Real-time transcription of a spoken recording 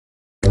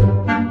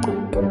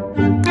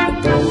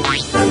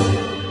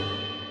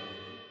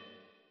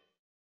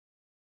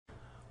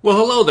Well,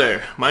 hello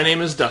there. My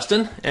name is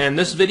Dustin, and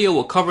this video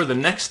will cover the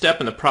next step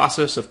in the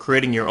process of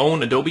creating your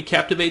own Adobe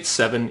Captivate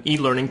 7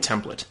 e-learning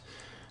template.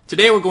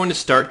 Today we're going to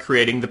start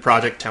creating the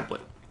project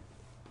template.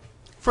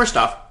 First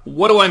off,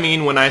 what do I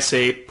mean when I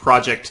say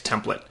project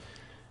template?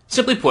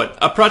 Simply put,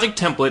 a project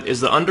template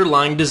is the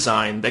underlying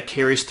design that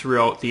carries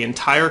throughout the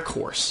entire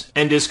course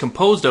and is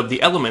composed of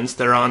the elements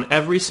that are on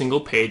every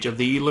single page of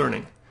the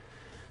e-learning.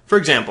 For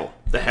example,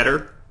 the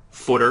header,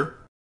 footer,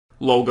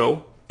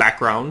 logo,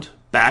 background,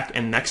 back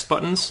and next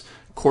buttons,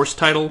 course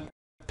title,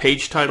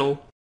 page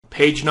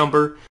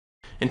number,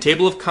 and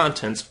table of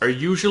contents are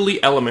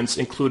usually elements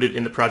included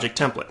in the project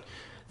template.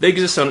 They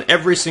exist on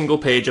every single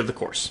page of the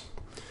course.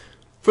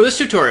 For this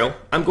tutorial,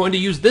 I'm going to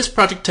use this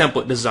project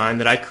template design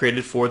that I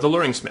created for the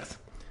LearningSmith.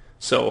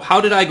 So how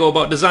did I go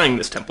about designing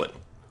this template?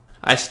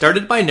 I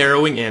started by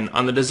narrowing in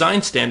on the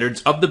design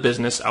standards of the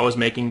business I was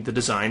making the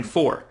design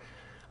for.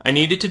 I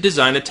needed to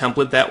design a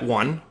template that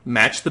 1.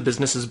 Matched the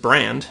business's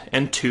brand,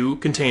 and 2.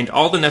 Contained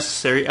all the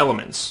necessary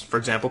elements, for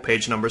example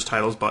page numbers,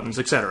 titles, buttons,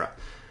 etc.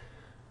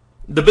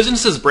 The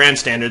business's brand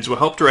standards will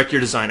help direct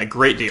your design a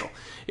great deal.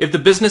 If the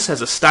business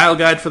has a style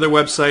guide for their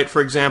website,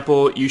 for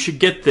example, you should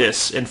get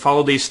this and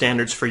follow these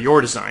standards for your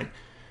design.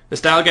 The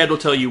style guide will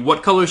tell you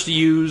what colors to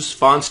use,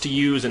 fonts to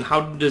use, and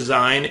how to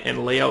design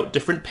and lay out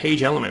different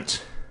page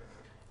elements.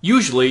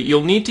 Usually,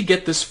 you'll need to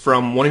get this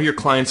from one of your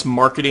client's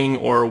marketing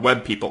or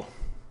web people.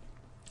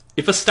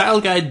 If a style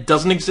guide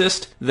doesn't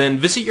exist, then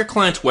visit your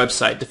client's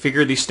website to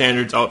figure these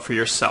standards out for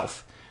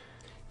yourself.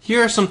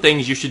 Here are some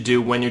things you should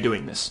do when you're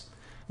doing this.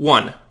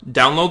 1.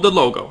 Download the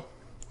logo.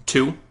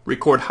 2.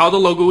 Record how the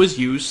logo is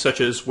used, such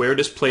as where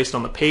it is placed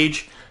on the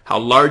page, how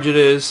large it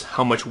is,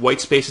 how much white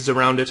space is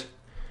around it.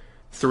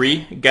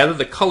 3. Gather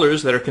the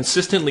colors that are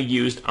consistently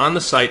used on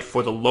the site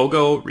for the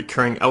logo,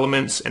 recurring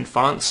elements, and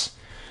fonts.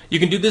 You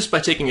can do this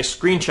by taking a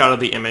screenshot of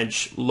the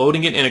image,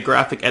 loading it in a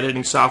graphic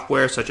editing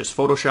software such as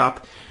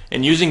Photoshop,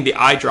 and using the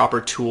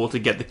eyedropper tool to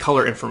get the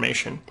color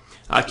information.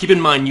 Keep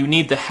in mind you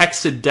need the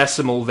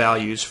hexadecimal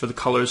values for the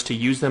colors to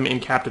use them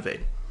in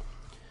Captivate.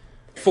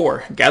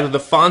 4. Gather the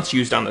fonts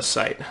used on the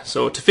site.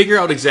 So to figure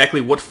out exactly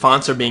what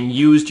fonts are being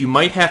used, you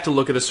might have to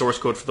look at the source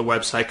code for the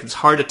website because it's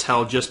hard to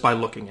tell just by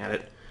looking at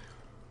it.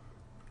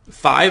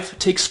 5.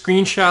 Take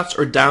screenshots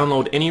or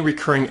download any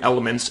recurring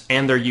elements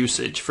and their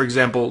usage, for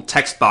example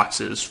text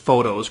boxes,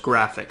 photos,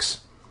 graphics.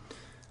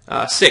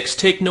 6.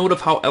 Take note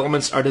of how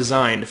elements are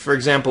designed. For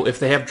example, if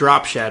they have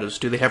drop shadows,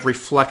 do they have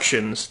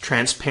reflections,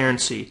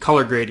 transparency,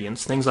 color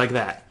gradients, things like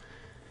that.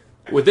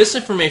 With this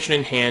information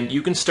in hand,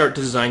 you can start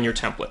to design your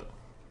template.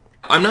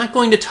 I'm not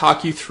going to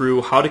talk you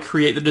through how to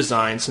create the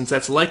design since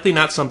that's likely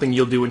not something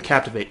you'll do in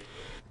Captivate.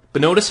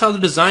 But notice how the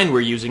design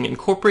we're using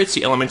incorporates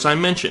the elements I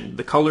mentioned,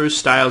 the colors,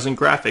 styles, and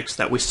graphics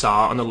that we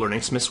saw on the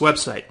LearningSmith's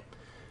website.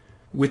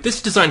 With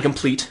this design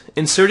complete,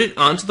 insert it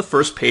onto the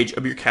first page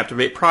of your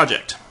Captivate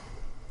project.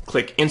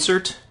 Click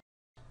Insert,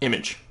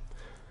 Image.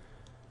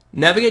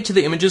 Navigate to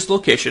the image's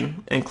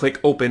location and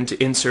click Open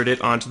to insert it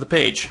onto the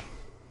page.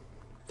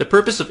 The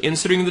purpose of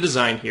inserting the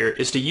design here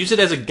is to use it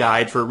as a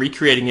guide for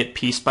recreating it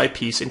piece by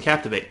piece in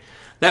Captivate.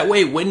 That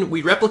way, when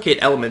we replicate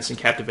elements in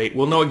Captivate,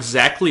 we'll know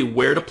exactly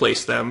where to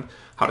place them,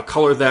 how to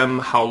color them,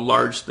 how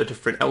large the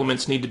different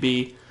elements need to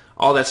be,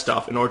 all that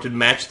stuff in order to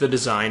match the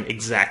design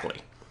exactly.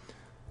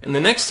 In the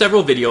next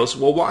several videos,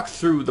 we'll walk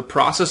through the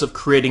process of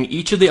creating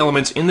each of the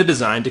elements in the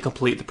design to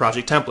complete the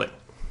project template.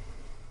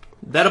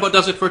 That about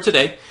does it for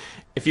today.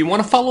 If you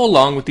want to follow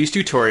along with these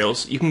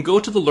tutorials, you can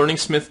go to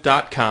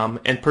thelearningsmith.com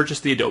and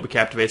purchase the Adobe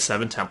Captivate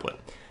 7 template.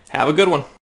 Have a good one.